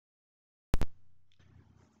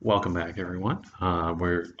Welcome back, everyone.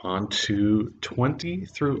 We're on to 20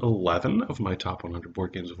 through 11 of my top 100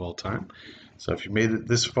 board games of all time. So if you made it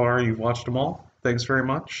this far, you've watched them all, thanks very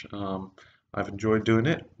much. I've enjoyed doing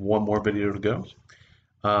it. One more video to go.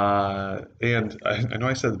 And I know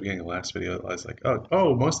I said at the beginning of the last video, I was like,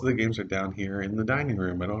 oh, most of the games are down here in the dining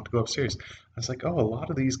room. I don't have to go upstairs. I was like, oh, a lot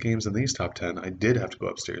of these games in these top 10, I did have to go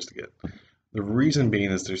upstairs to get. The reason being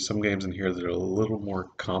is there's some games in here that are a little more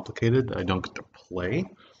complicated that I don't get to play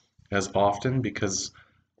as often because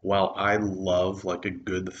while I love like a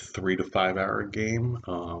good 3 to 5 hour game,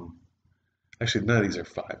 actually none of these are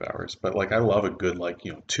 5 hours, but like I love a good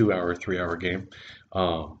 2 hour, 3 hour game.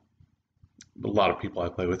 A lot of people I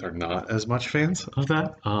play with are not as much fans of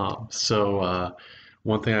that.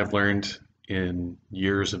 One thing I've learned in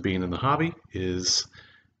years of being in the hobby is,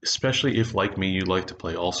 especially if like me you like to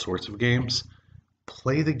play all sorts of games,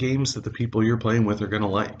 play the games that the people you're playing with are going to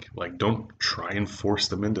like. Like, don't try and force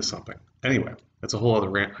them into something. Anyway, that's a whole other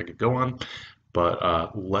rant I could go on,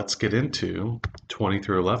 but let's get into 20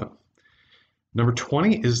 through 11. Number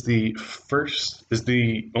 20 is the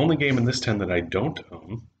only game in this 10 that I don't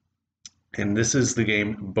own, and this is the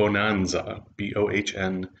game Bonanza, Bohnanza,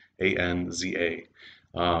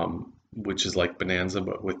 which is like Bonanza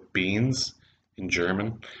but with beans in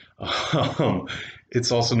German.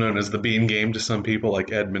 It's also known as the Bean Game to some people,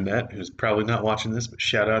 like Ed Minette, who's probably not watching this, but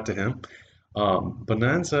shout out to him.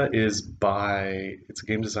 Bonanza it's a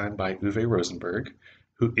game designed by Uwe Rosenberg,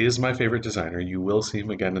 who is my favorite designer. You will see him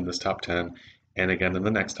again in this top 10 and again in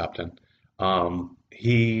the next top 10.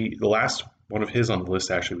 The last one of his on the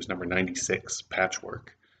list actually was number 96,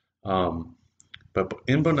 Patchwork. But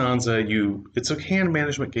in Bonanza, it's a hand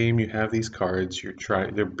management game. You have these cards.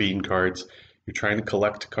 They're bean cards. You're trying to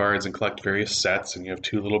collect cards and collect various sets, and you have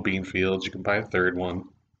 2 little bean fields. You can buy a third one.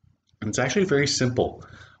 And it's actually very simple,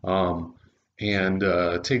 and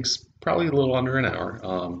it takes probably a little under an hour.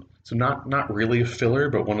 So not really a filler,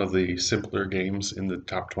 but one of the simpler games in the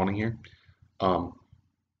top 20 here.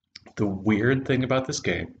 The weird thing about this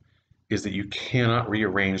game is that you cannot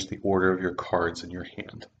rearrange the order of your cards in your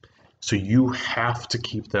hand. So you have to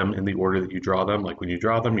keep them in the order that you draw them. Like when you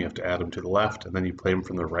draw them, you have to add them to the left, and then you play them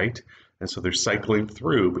from the right. And so they're cycling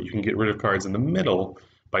through, but you can get rid of cards in the middle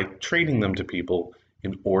by trading them to people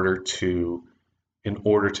in order to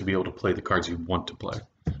be able to play the cards you want to play,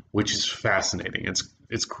 which is fascinating.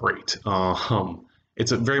 It's great.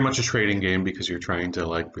 It's very much a trading game because you're trying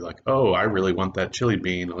to be like, oh, I really want that chili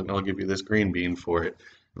bean. I'll give you this green bean for it.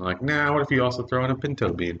 And like, nah, what if you also throw in a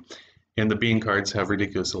pinto bean? And the bean cards have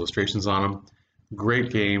ridiculous illustrations on them.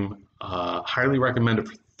 Great game. Highly recommend it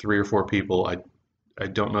for 3 or 4 people. I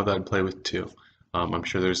don't know that I'd play with 2. I'm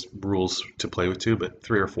sure there's rules to play with 2, but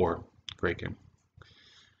 3 or 4, great game.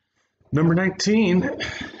 Number 19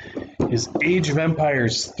 is Age of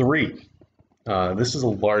Empires 3. This is a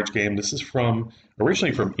large game. This is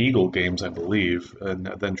originally from Eagle Games, I believe, and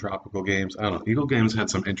then Tropical Games. I don't know. Eagle Games had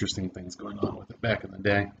some interesting things going on with it back in the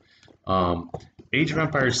day. Age of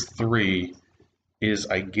Empires 3 is,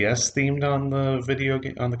 I guess, themed on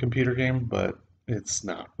the computer game, but it's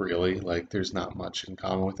not really. Like, there's not much in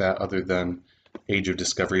common with that other than Age of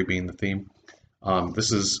Discovery being the theme.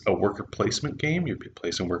 This is a worker placement game. You're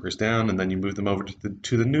placing workers down, and then you move them over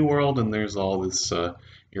to the New World, and there's all this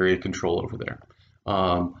area control over there.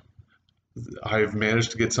 I've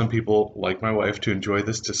managed to get some people, like my wife, to enjoy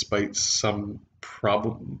this despite some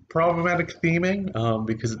problematic theming,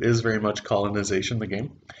 because it is very much colonization, the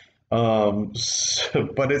game.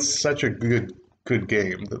 But it's such a good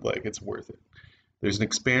game that it's worth it. There's an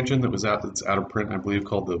expansion that's out of print, I believe,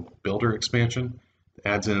 called the Builder expansion. It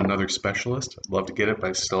adds in another specialist. I'd love to get it,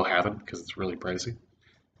 but I still haven't because it's really pricey.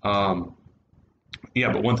 But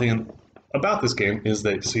one thing about this game is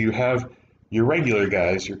that you have your regular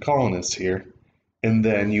guys, your colonists here, and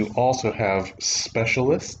then you also have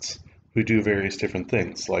specialists who do various different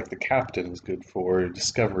things. Like the captain is good for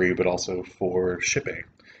discovery, but also for shipping.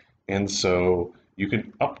 And so you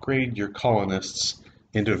can upgrade your colonists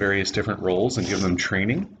into various different roles and give them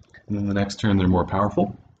training, and then the next turn they're more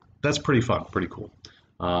powerful. That's pretty fun, pretty cool.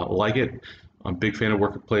 Like it. I'm a big fan of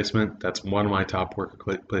worker placement. That's one of my top worker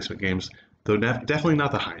placement games, though definitely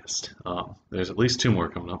not the highest. There's at least 2 more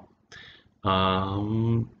coming up.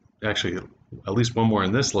 Actually, at least 1 more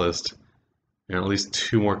in this list, and at least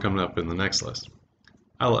 2 more coming up in the next list.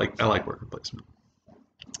 I like worker placement.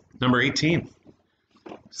 Number 18,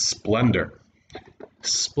 Splendor.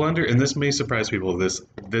 Splendor, and this may surprise people this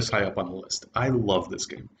high up on the list. I love this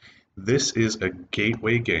game. This is a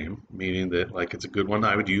gateway game, meaning that it's a good one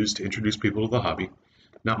I would use to introduce people to the hobby.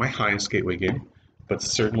 Not my highest gateway game, but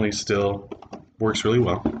certainly still works really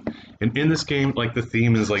well. And in this game, like the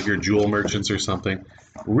theme is like you're jewel merchants or something.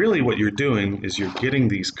 Really what you're doing is you're getting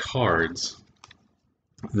these cards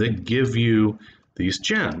that give you these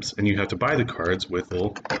gems, and you have to buy the cards with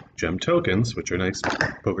little gem tokens, which are nice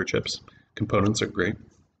poker chips. Components are great.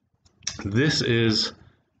 This is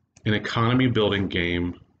an economy building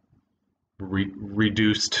game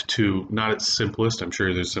reduced to not its simplest. I'm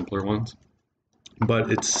sure there's simpler ones,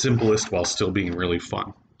 but it's simplest while still being really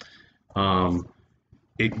fun.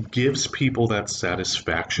 It gives people that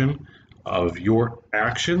satisfaction of your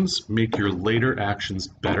actions make your later actions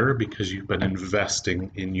better because you've been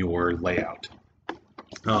investing in your layout.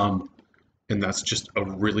 And that's just a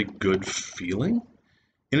really good feeling.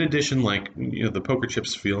 In addition, like, you know, the poker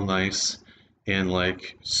chips feel nice, and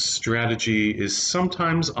like strategy is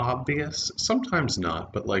sometimes obvious, sometimes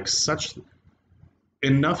not, but like such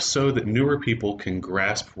enough so that newer people can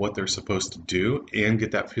grasp what they're supposed to do and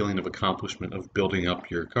get that feeling of accomplishment of building up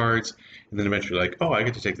your cards, and then eventually like, oh, I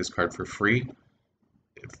get to take this card for free.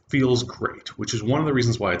 It feels great, which is one of the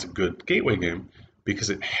reasons why it's a good gateway game, because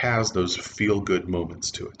it has those feel-good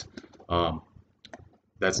moments to it.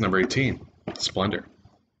 That's number 18, Splendor.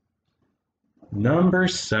 Number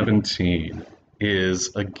 17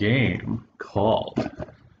 is a game called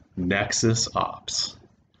Nexus Ops.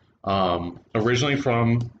 Originally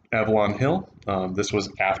from Avalon Hill. This was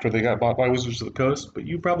after they got bought by Wizards of the Coast, but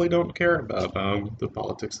you probably don't care about the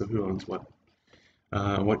politics of who owns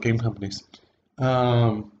what game companies.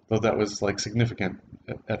 Though that was like significant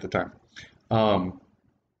at the time.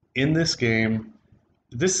 In this game,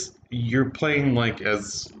 you're playing like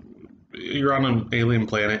as you're on an alien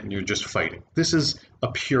planet and you're just fighting. This is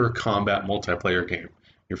a pure combat multiplayer game.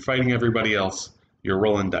 You're fighting everybody else. You're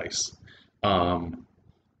rolling dice. And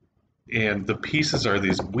the pieces are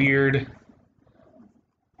these weird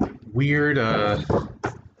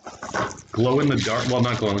glow in the dark, well,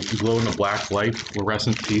 not glow in the black light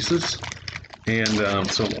fluorescent pieces.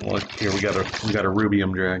 And so like, here we got a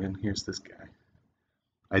rubium dragon. Here's this guy.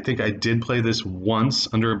 I think I did play this once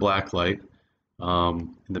under a black light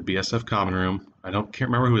in the BSF common room. Can't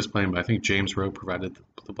remember who was playing, but I think James Rowe provided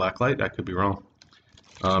the black light. I could be wrong.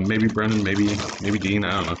 Maybe Brendan, maybe Dean.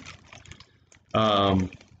 I don't know.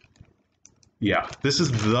 Yeah, this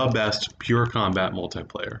is the best pure combat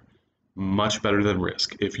multiplayer. Much better than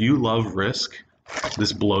Risk. If you love Risk,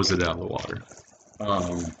 this blows it out of the water.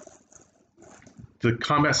 The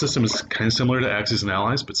combat system is kind of similar to Axis and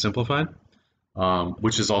Allies, but simplified,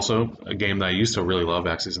 which is also a game that I used to really love.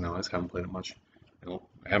 Axis and Allies, haven't played it much. I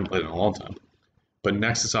haven't played it in a long time. But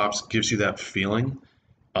Nexus Ops gives you that feeling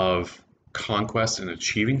of conquest and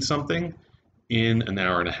achieving something in an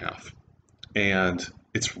hour and a half. And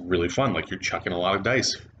it's really fun. Like, you're chucking a lot of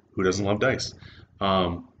dice. Who doesn't love dice?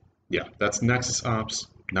 Yeah, that's Nexus Ops,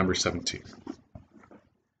 number 17.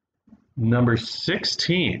 Number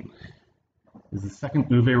 16 is the second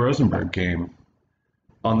Uwe Rosenberg game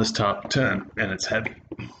on this top 10, and it's heavy.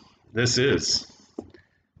 This is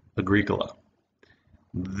Agricola.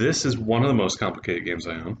 This is one of the most complicated games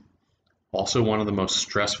I own. Also one of the most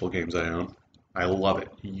stressful games I own. I love it.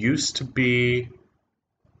 Used to be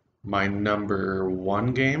my number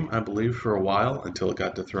one game, I believe, for a while, until it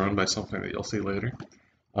got dethroned by something that you'll see later.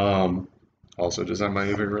 Also designed by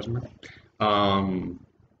Uwe Rosenberg.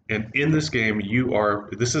 And in this game,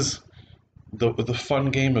 this is the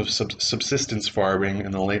fun game of subsistence farming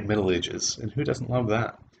in the late Middle Ages, and who doesn't love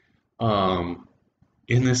that?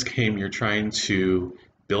 In this game, you're trying to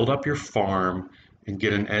build up your farm and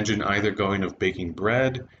get an engine either going of baking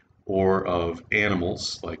bread or of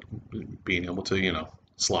animals, like being able to,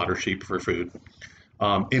 slaughter sheep for food,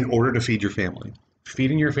 in order to feed your family.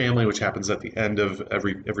 Feeding your family, which happens at the end of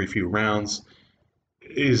every few rounds,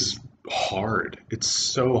 is hard. It's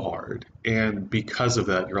so hard. And because of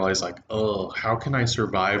that, you realize, like, oh, how can I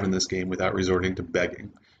survive in this game without resorting to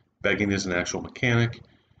begging? Begging is an actual mechanic,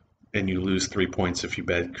 and you lose 3 points if you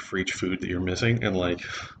beg for each food that you're missing, and like,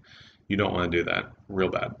 you don't want to do that real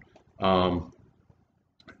bad.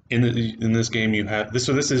 In this game, you have this.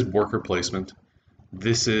 So this is worker placement.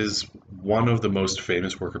 This is one of the most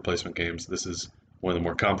famous worker placement games. This is one of the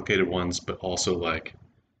more complicated ones, but also, like,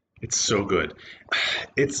 it's so good.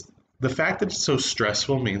 It's the fact that it's so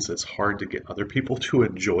stressful means it's hard to get other people to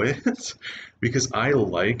enjoy it, because I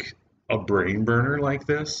like a brain burner like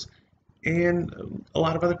this, and a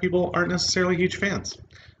lot of other people aren't necessarily huge fans.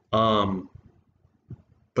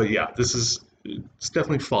 But yeah, it's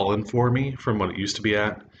definitely fallen for me from what it used to be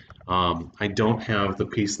at. I don't have the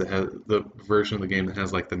piece that has the version of the game that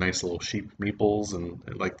has like the nice little sheep meeples and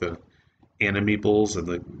like the Anna meeples and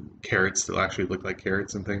the carrots that actually look like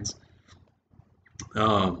carrots and things.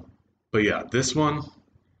 But yeah, this one,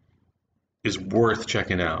 is worth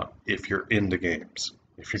checking out if you're into games.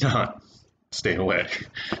 If you're not, stay away.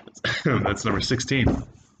 That's number 16,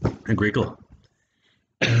 Agricola.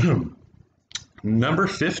 Number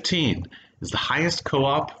 15 is the highest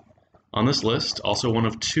co-op on this list, also one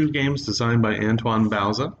of 2 games designed by Antoine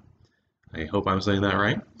Bauza. I hope I'm saying that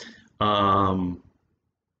right.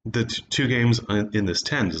 The 2 games in this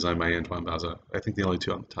 10 designed by Antoine Bauza. I think the only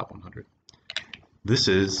 2 on the top 100. This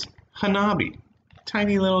is Hanabi,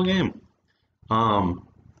 tiny little game.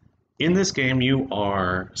 In this game, you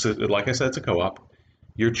are, so like I said, it's a co-op.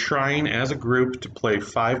 You're trying as a group to play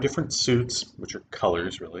 5 different suits, which are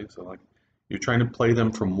colors really. So like you're trying to play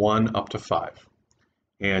them from 1 up to 5.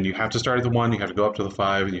 And you have to start at the 1, you have to go up to the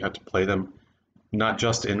 5, and you have to play them not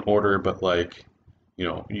just in order, but like, you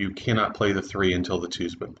know, you cannot play the 3 until the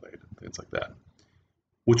 2's been played, things like that.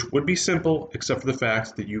 Which would be simple, except for the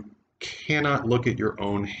fact that you cannot look at your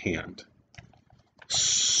own hand.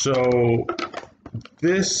 So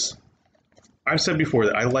this, I've said before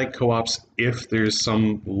that I like co-ops if there's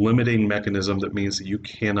some limiting mechanism that means that you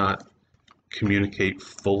cannot communicate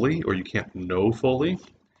fully or you can't know fully.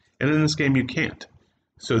 And in this game you can't.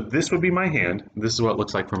 So this would be my hand. This is what it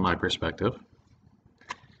looks like from my perspective.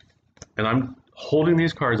 And I'm holding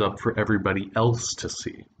these cards up for everybody else to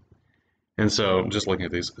see. And so I'm just looking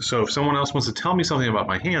at these. So if someone else wants to tell me something about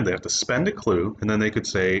my hand, they have to spend a clue, and then they could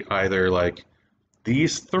say either like,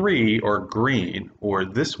 these 3 are green, or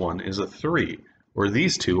this one is a 3, or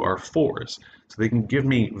these 2 are 4s. So they can give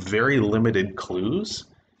me very limited clues,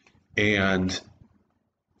 and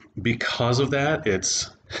because of that,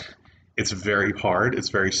 it's very hard, it's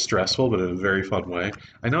very stressful, but in a very fun way.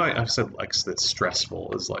 I know I've said like that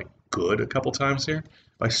stressful is like good a couple times here.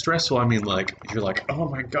 By stressful, I mean like you're like, oh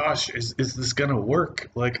my gosh, is this gonna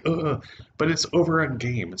work? Like, but it's over a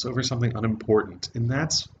game, it's over something unimportant, and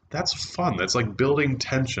that's fun. That's like building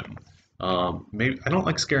tension. Maybe I don't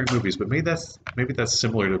like scary movies, but maybe that's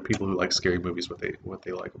similar to people who like scary movies. What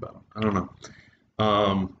they like about them. I don't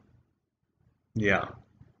know. Yeah.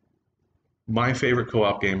 My favorite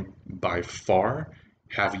co-op game by far,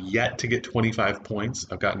 have yet to get 25 points.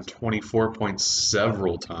 I've gotten 24 points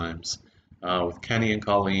several times with Kenny and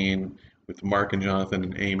Colleen, with Mark and Jonathan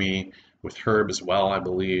and Amy, with Herb as well, I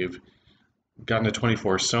believe. Gotten to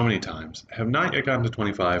 24 so many times. Have not yet gotten to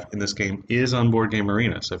 25, and this game is on Board Game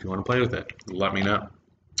Arena, so if you want to play with it, let me know.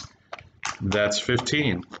 That's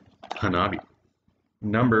 15, Hanabi.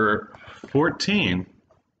 Number 14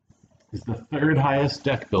 is the 3rd highest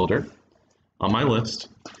deck builder on my list,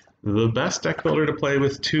 the best deck builder to play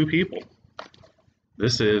with 2 people.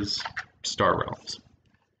 This is Star Realms.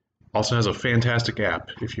 Also has a fantastic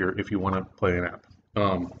app if you want to play an app.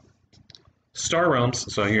 Star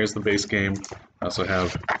Realms, so here's the base game. I also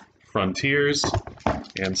have Frontiers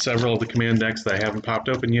and several of the command decks that I haven't popped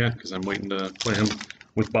open yet because I'm waiting to play them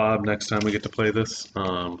with Bob next time we get to play this.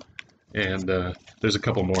 There's a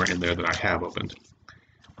couple more in there that I have opened.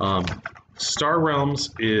 Star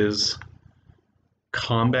Realms is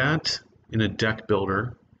combat in a deck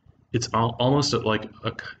builder. It's almost like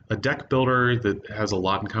a deck builder that has a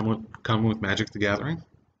lot in common with Magic the Gathering,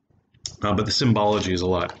 but the symbology is a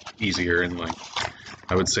lot easier, and like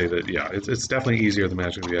I would say that yeah, it's definitely easier than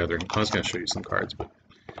Magic the Gathering. I was going to show you some cards, but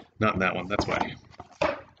not in that one. That's why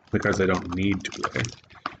the cards I don't need to play.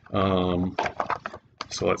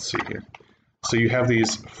 So let's see here. So you have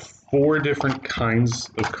these 4 different kinds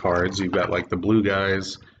of cards. You've got like the blue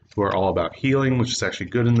guys, who are all about healing, which is actually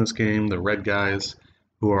good in this game. The red guys,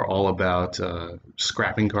 who are all about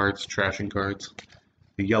scrapping cards, trashing cards.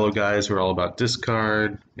 The yellow guys, who are all about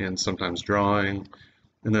discard and sometimes drawing.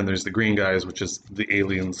 And then there's the green guys, which is the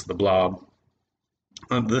aliens, the blob.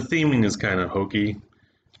 The theming is kind of hokey.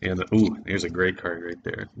 And ooh, here's a great card right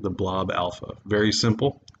there. The Blob Alpha. Very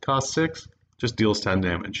simple. Costs 6, just deals 10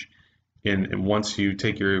 damage. And once you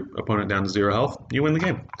take your opponent down to 0 health, you win the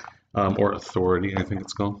game. Or Authority, I think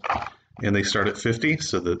it's called. And they start at 50,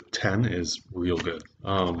 so the 10 is real good.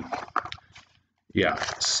 Yeah,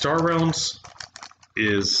 Star Realms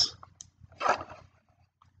is...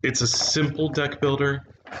 It's a simple deck builder,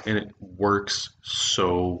 and it works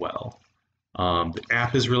so well. The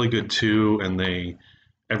app is really good too, and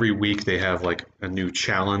every week they have like a new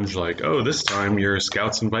challenge, like, oh, this time your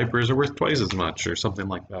Scouts and Vipers are worth twice as much, or something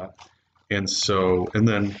like that. And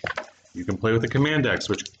then you can play with the command decks,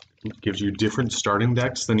 which gives you different starting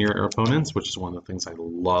decks than your opponents, which is one of the things I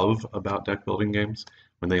love about deck building games,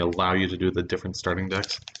 when they allow you to do the different starting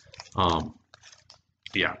decks.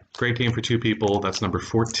 Yeah, great game for 2 people. That's number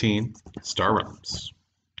 14, Star Realms.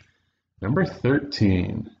 Number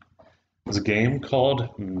 13 is a game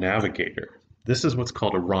called Navigator. This is what's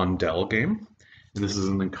called a rondel game. and this is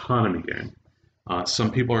an economy game.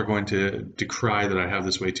 Some people are going to decry that I have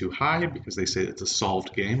this way too high because they say it's a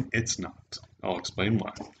solved game. It's not. I'll explain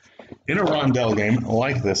why. In a rondel game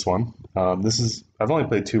like this one, I've only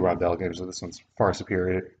played 2 rondel games, so this one's far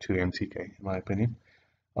superior to MTK in my opinion.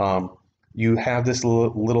 You have this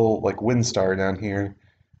little like wind star down here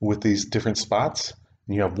with these different spots,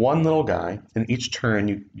 and you have one little guy, and each turn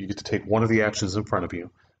you get to take one of the actions in front of you,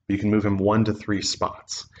 but you can move him 1 to 3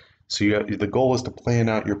 spots. So the goal is to plan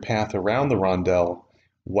out your path around the rondel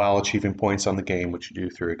while achieving points on the game, which you do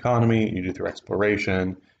through economy, you do through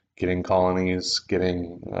exploration, getting colonies,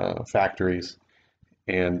 getting factories,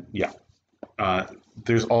 and yeah.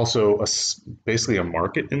 There's also basically a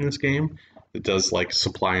market in this game that does like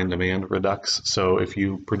supply and demand redux. So if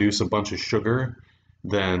you produce a bunch of sugar,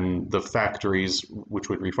 then the factories which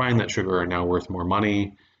would refine that sugar are now worth more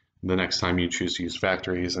money the next time you choose to use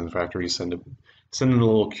factories, and factories send the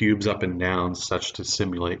little cubes up and down such to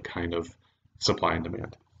simulate kind of supply and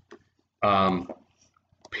demand.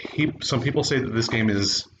 Some people say that this game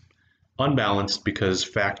is unbalanced because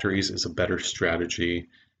factories is a better strategy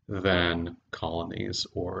than colonies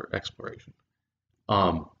or exploration.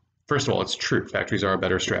 First of all, it's true. Factories are a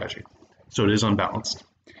better strategy. So it is unbalanced.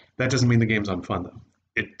 That doesn't mean the game's unfun, though.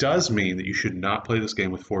 It does mean that you should not play this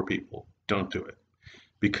game with 4 people. Don't do it.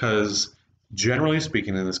 Because generally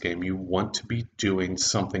speaking in this game, you want to be doing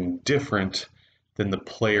something different than the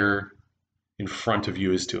player in front of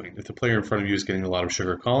you is doing. If the player in front of you is getting a lot of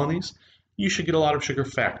sugar colonies, you should get a lot of sugar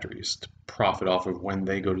factories to profit off of when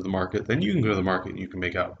they go to the market. Then you can go to the market and you can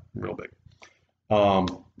make out real big.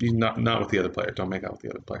 Not with the other player. Don't make out with the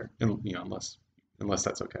other player, and unless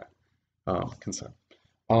that's okay. Consent.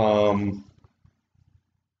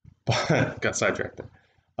 But got sidetracked there.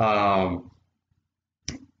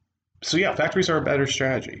 So yeah, factories are a better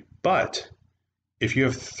strategy. But if you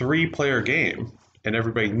have 3-player game and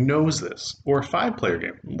everybody knows this, or a 5-player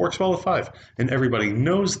game, works well with 5, and everybody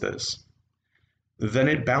knows this, then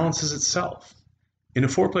it balances itself. In a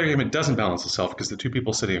 4-player game, it doesn't balance itself because the 2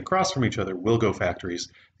 people sitting across from each other will go factories,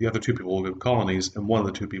 the other 2 people will go colonies, and one of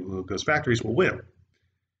the 2 people who goes factories will win.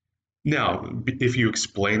 Now, if you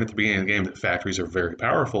explain at the beginning of the game that factories are very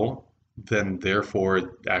powerful, then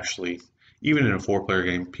therefore, actually, even in a 4-player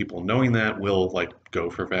game, people knowing that will like go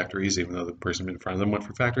for factories, even though the person in front of them went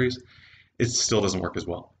for factories. It still doesn't work as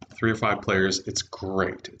well. 3 or 5 players, it's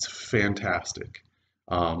great. It's fantastic.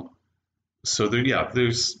 So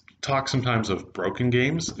there's talk sometimes of broken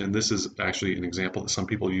games, and this is actually an example that some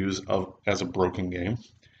people use as a broken game.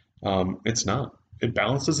 It's not. It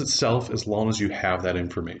balances itself as long as you have that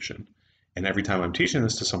information. And every time I'm teaching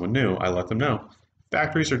this to someone new, I let them know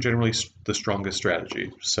factories are generally the strongest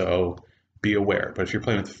strategy, so be aware. But if you're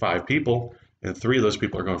playing with 5 people and 3 of those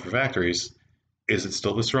people are going for factories, is it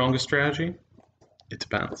still the strongest strategy? It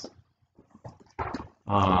depends.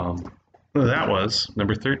 That was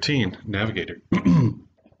number 13, Navigator.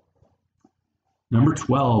 Number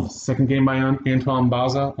 12, second game by Antoine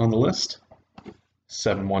Baza on the list,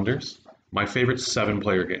 7 Wonders. My favorite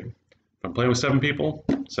 7-player game. If I'm playing with 7 people,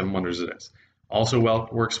 7 Wonders it is. Also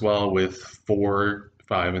works well with 4,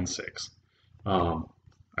 5, and 6. I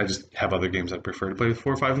just have other games I prefer to play with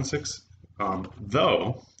 4, 5, and 6.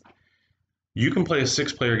 Though, you can play a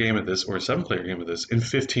 6-player game of this or a 7-player game of this in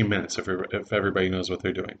 15 minutes if everybody knows what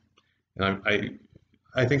they're doing. And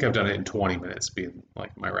I think I've done it in 20 minutes, being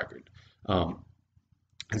like my record.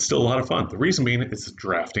 It's still a lot of fun. The reason being, it's a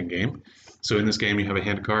drafting game. So in this game, you have a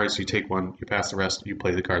hand of cards, you take one, you pass the rest, you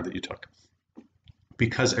play the card that you took.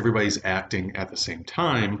 Because everybody's acting at the same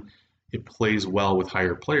time, it plays well with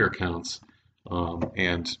higher player counts,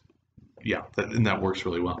 and that works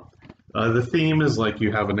really well. The theme is like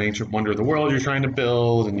you have an ancient wonder of the world you're trying to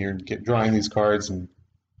build, and you're drawing these cards and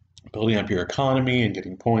building up your economy and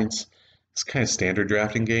getting points. It's kind of standard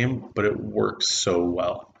drafting game, but it works so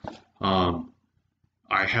well.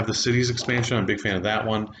 I have the Cities expansion. I'm a big fan of that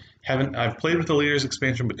one. I've played with the Leaders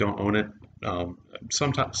expansion, but don't own it.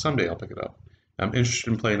 Someday I'll pick it up. I'm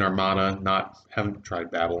interested in playing Armada. Haven't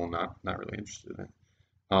tried Babel. I'm not really interested in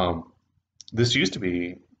it. This used to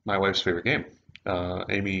be my wife's favorite game.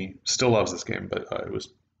 Amy still loves this game, but it was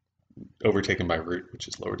overtaken by Root, which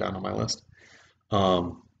is lower down on my list.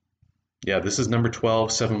 This is number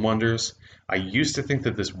 12, 7 Wonders. I used to think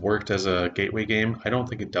that this worked as a gateway game. I don't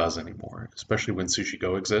think it does anymore, especially when Sushi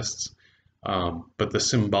Go exists. But the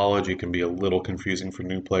symbology can be a little confusing for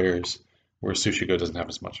new players, where Sushi Go doesn't have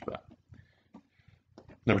as much of that.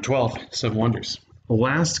 Number 12, 7 Wonders. The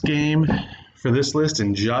last game for this list,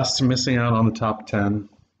 and just missing out on the top 10,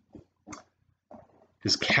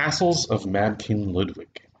 is Castles of Mad King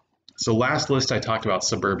Ludwig. So last list I talked about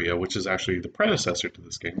Suburbia, which is actually the predecessor to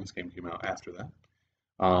this game. This game came out after that.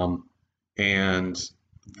 And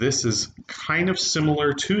this is kind of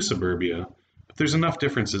similar to Suburbia, but there's enough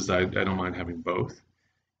differences that I don't mind having both.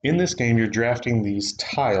 In this game, you're drafting these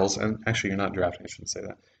tiles, and actually you're not drafting, I shouldn't say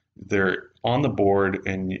that. They're on the board,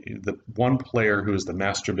 and the one player who is the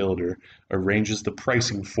master builder arranges the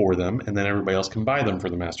pricing for them, and then everybody else can buy them for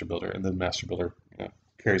the master builder, and then the master builder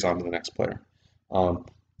carries on to the next player.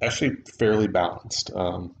 Actually fairly balanced.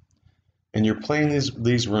 And you're playing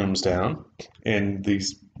these rooms down, and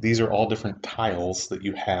these are all different tiles that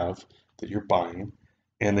you have that you're buying,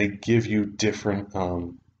 and they give you different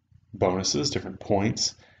bonuses, different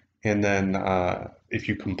points. And then if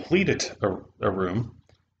you complete a room,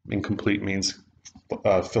 and complete means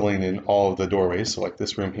filling in all of the doorways. So like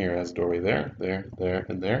this room here has a doorway there, there,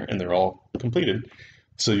 and there, and they're all completed.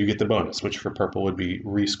 So you get the bonus, which for purple would be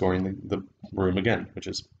rescoring the room again, which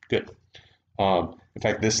is good. In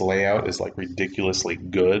fact, this layout is like ridiculously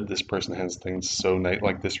good. This person has things so nice,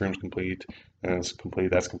 like this room's complete, and it's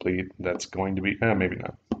complete, that's going to be, maybe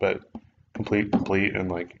not, but complete,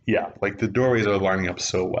 and like, yeah, like the doorways are lining up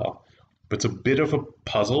so well. But it's a bit of a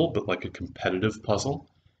puzzle, but like a competitive puzzle.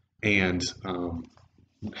 And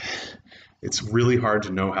it's really hard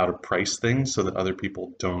to know how to price things so that other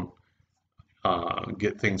people don't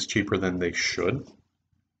get things cheaper than they should.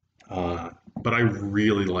 But I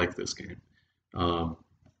really like this game.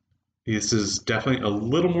 This is definitely a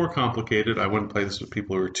little more complicated. I wouldn't play this with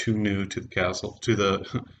people who are too new to the castle,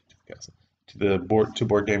 to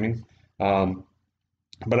board gaming.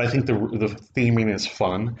 But I think the theming is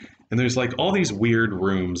fun, and there's like all these weird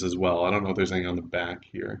rooms as well. I don't know if there's anything on the back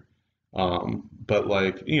here, but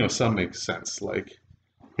like some make sense. Like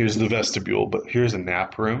here's the vestibule, but here's a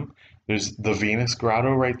nap room. There's the Venus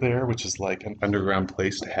Grotto right there, which is like an underground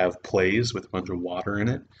place to have plays with a bunch of water in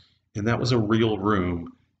it. And that was a real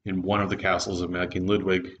room in one of the castles of Malkin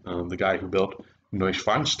Ludwig, the guy who built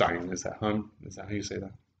Neuschwanstein. Is that how you say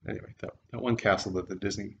that? Anyway, that one castle that the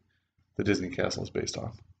Disney castle is based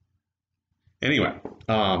on. Anyway,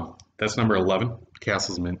 that's number 11,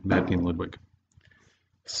 Castles Malkin Ludwig.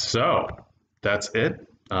 So that's it.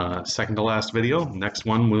 Second to last video. Next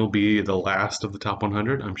one will be the last of the top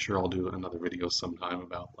 100. I'm sure I'll do another video sometime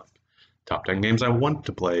about like top 10 games I want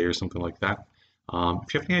to play or something like that.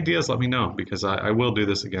 If you have any ideas, let me know, because I will do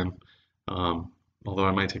this again, although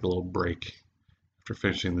I might take a little break after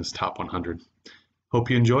finishing this top 100. Hope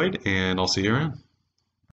you enjoyed, and I'll see you around.